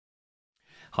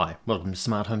Hi, welcome to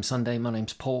Smart Home Sunday. My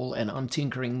name's Paul and I'm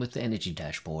tinkering with the energy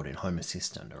dashboard in Home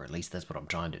Assistant, or at least that's what I'm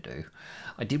trying to do.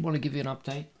 I did want to give you an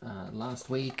update. Last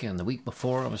week and the week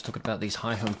before I was talking about these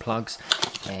high home plugs,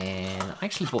 and I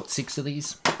actually bought 6 of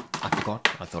these. I forgot,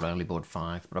 I thought I only bought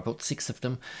 5, but I bought 6 of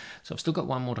them. So I've still got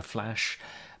 1 more to flash,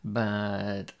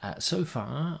 but so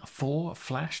far 4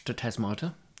 flashed to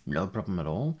Tasmota. No problem at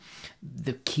all.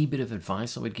 The key bit of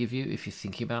advice I would give you if you're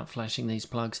thinking about flashing these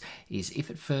plugs is if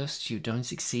at first you don't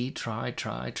succeed, try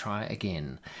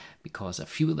again. Because a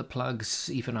few of the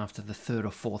plugs, even after the 3rd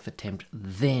or 4th attempt,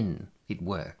 then it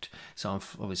worked. So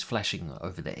I was flashing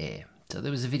over the air. So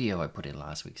there was a video I put in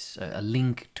last week's, a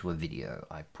link to a video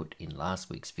I put in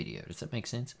last week's video. Does that make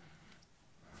sense?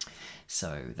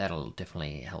 So that'll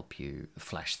definitely help you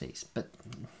flash these. But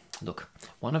look,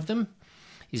 one of them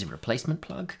is a replacement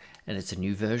plug, and it's a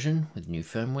new version with new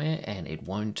firmware, and it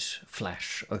won't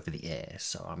flash over the air.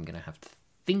 So I'm going to have to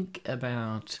think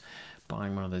about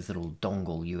buying one of those little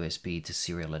dongle USB to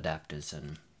serial adapters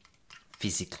and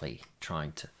physically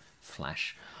trying to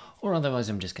flash, or otherwise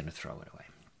I'm just going to throw it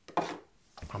away.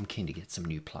 I'm keen to get some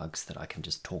new plugs that I can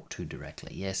just talk to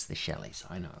directly. Yes, the Shellys,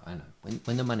 I know.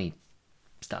 When the money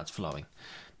starts flowing,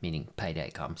 meaning payday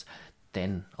comes,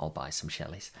 then I'll buy some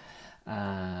Shellys.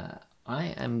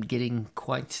 I am getting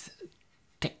quite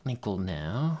technical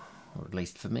now, or at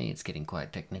least for me it's getting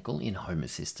quite technical in Home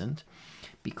Assistant,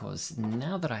 because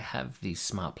now that I have these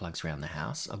smart plugs around the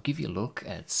house, I'll give you a look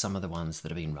at some of the ones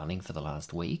that have been running for the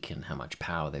last week and how much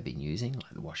power they've been using,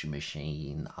 like the washing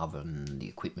machine, the oven, the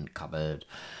equipment cupboard,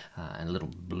 and a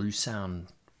little Blue Sound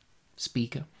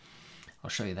speaker.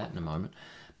 I'll show you that in a moment.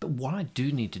 But what I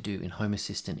do need to do in Home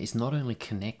Assistant is not only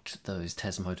connect those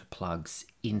Tasmota plugs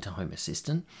into Home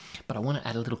Assistant, but I want to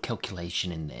add a little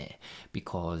calculation in there,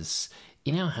 because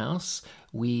in our house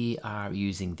we are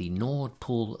using the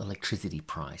Nordpool electricity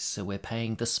price. So we're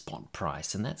paying the spot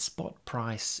price, and that spot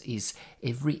price is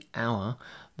every hour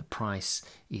the price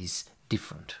is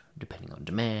different depending on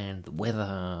demand, the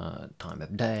weather, time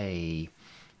of day,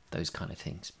 those kind of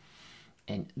things.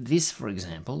 And this, for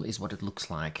example, is what it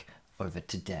looks like over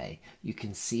today. You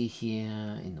can see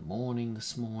here in the morning,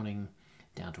 this morning,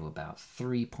 down to about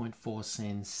 3.4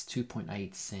 cents,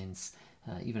 2.8 cents,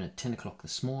 even at 10 o'clock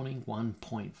this morning,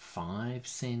 1.5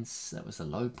 cents. That was the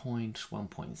low point,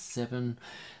 1.7.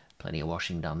 Plenty of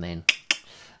washing done then.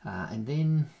 And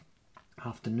then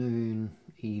afternoon,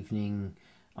 evening,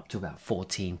 up to about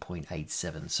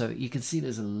 14.87. So you can see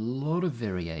there's a lot of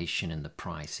variation in the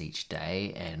price each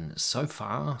day, and so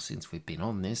far since we've been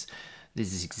on this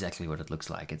is exactly what it looks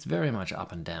like. It's very much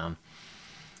up and down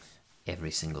every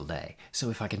single day. So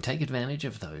if I can take advantage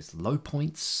of those low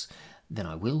points, then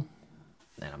I will.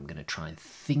 And I'm going to try and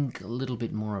think a little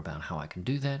bit more about how I can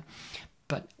do that.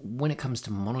 But when it comes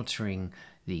to monitoring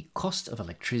the cost of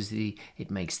electricity,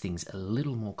 it makes things a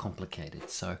little more complicated.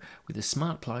 So with a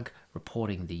smart plug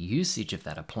reporting the usage of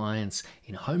that appliance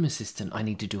in Home Assistant, I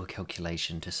need to do a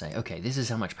calculation to say, okay, this is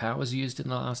how much power was used in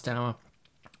the last hour.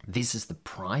 This is the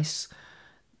price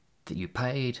that you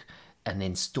paid, and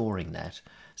then storing that.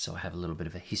 So I have a little bit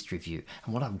of a history view.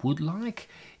 And what I would like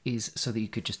is so that you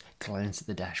could just glance at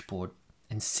the dashboard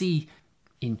and see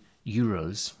in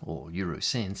euros or euro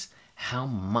cents how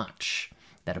much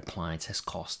that appliance has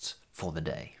cost for the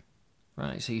day.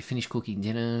 Right, so you finish cooking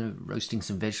dinner, roasting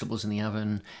some vegetables in the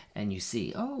oven, and you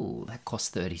see, oh, that costs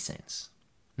 30 cents.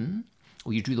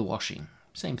 Or you do the washing,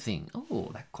 same thing. Oh,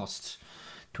 that costs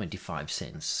 25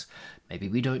 cents. Maybe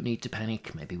we don't need to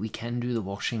panic. Maybe we can do the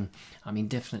washing. I mean,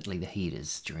 definitely the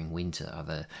heaters during winter are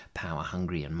the power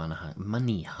hungry and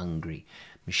money hungry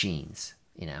machines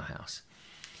in our house.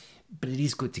 But it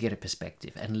is good to get a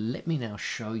perspective. And let me now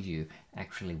show you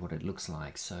actually what it looks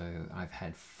like. So I've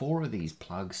had 4 of these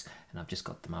plugs, and I've just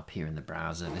got them up here in the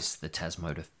browser. This is the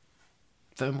Tasmota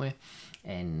firmware,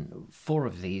 and 4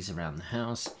 of these around the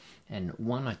house. And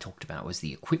one I talked about was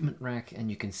the equipment rack, and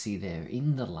you can see there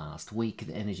in the last week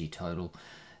the energy total.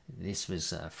 This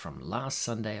was from last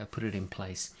Sunday. I put it in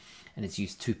place, and it's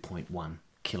used 2.1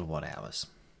 kilowatt hours.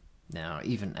 Now,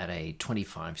 even at a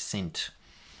 25 cent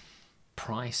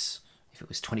price, if it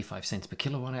was 25 cents per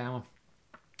kilowatt hour,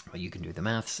 well, you can do the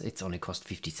maths, it's only cost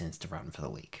 50 cents to run for the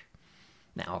week.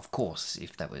 Now, of course,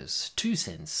 if that was 2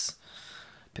 cents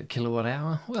per kilowatt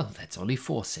hour, well, that's only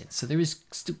 4 cents. So there is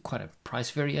still quite a price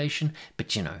variation,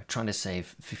 but you know, trying to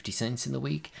save 50 cents in the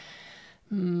week,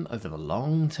 over the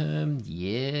long term,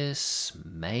 yes,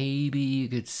 maybe you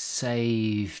could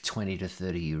save 20 to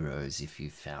 30 euros if you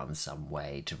found some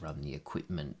way to run the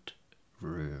equipment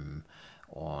room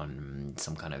on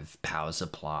some kind of power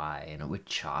supply, and it would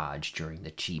charge during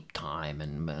the cheap time.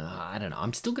 And I don't know,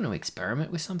 I'm still going to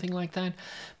experiment with something like that,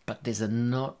 but there's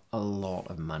not a lot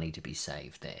of money to be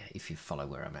saved there if you follow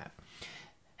where I'm at.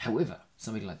 However,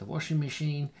 something like the washing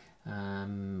machine,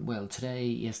 well,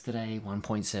 yesterday,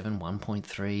 1.7,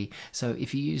 1.3. So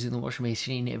if you're using the washing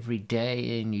machine every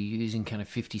day and you're using kind of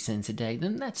 50 cents a day,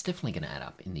 then that's definitely going to add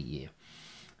up in the year.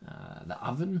 The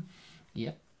oven,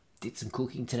 yep, did some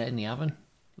cooking today in the oven.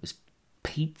 It was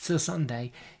pizza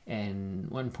Sunday and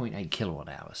 1.8 kilowatt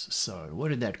hours. So what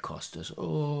did that cost us?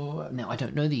 Oh, now I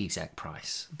don't know the exact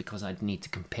price because I'd need to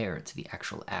compare it to the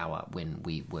actual hour when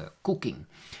we were cooking.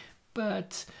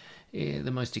 But yeah,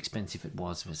 the most expensive it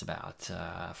was about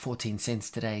 14 cents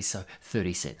today, so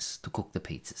 30 cents to cook the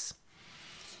pizzas.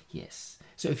 Yes.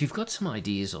 So if you've got some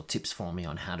ideas or tips for me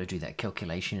on how to do that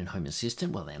calculation in Home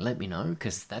Assistant, well then let me know,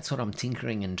 because that's what I'm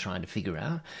tinkering and trying to figure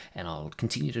out, and I'll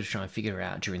continue to try and figure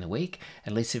out during the week,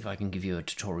 and let's see if I can give you a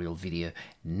tutorial video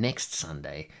next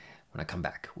Sunday when I come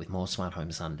back with more Smart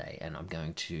Home Sunday. And I'm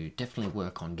going to definitely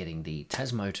work on getting the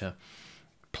Tasmotor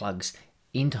plugs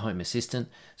into Home Assistant,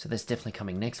 so that's definitely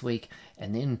coming next week.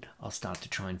 And then I'll start to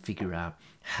try and figure out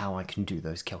how I can do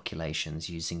those calculations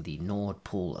using the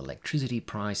Nordpool electricity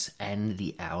price and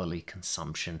the hourly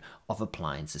consumption of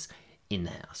appliances in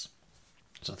the house.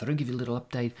 So I thought I'd give you a little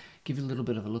update, give you a little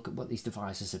bit of a look at what these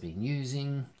devices have been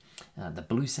using. The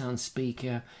Blue Sound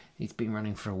speaker, it's been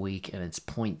running for a week and it's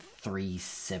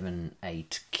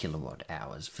 0.378 kilowatt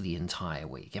hours for the entire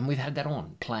week. And we've had that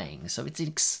on playing, so it's an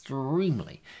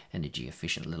extremely energy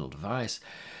efficient little device.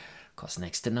 Costs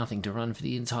next to nothing to run for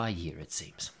the entire year, it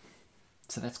seems.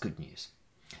 So that's good news.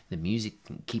 The music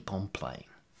can keep on playing.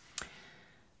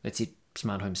 That's it,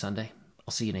 Smart Home Sunday.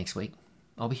 I'll see you next week.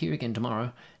 I'll be here again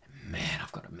tomorrow. Man,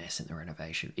 I've got a mess in the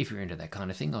renovation. If you're into that kind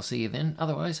of thing, I'll see you then.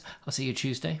 Otherwise, I'll see you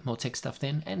Tuesday. More tech stuff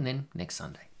then, and then next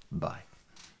Sunday. Bye.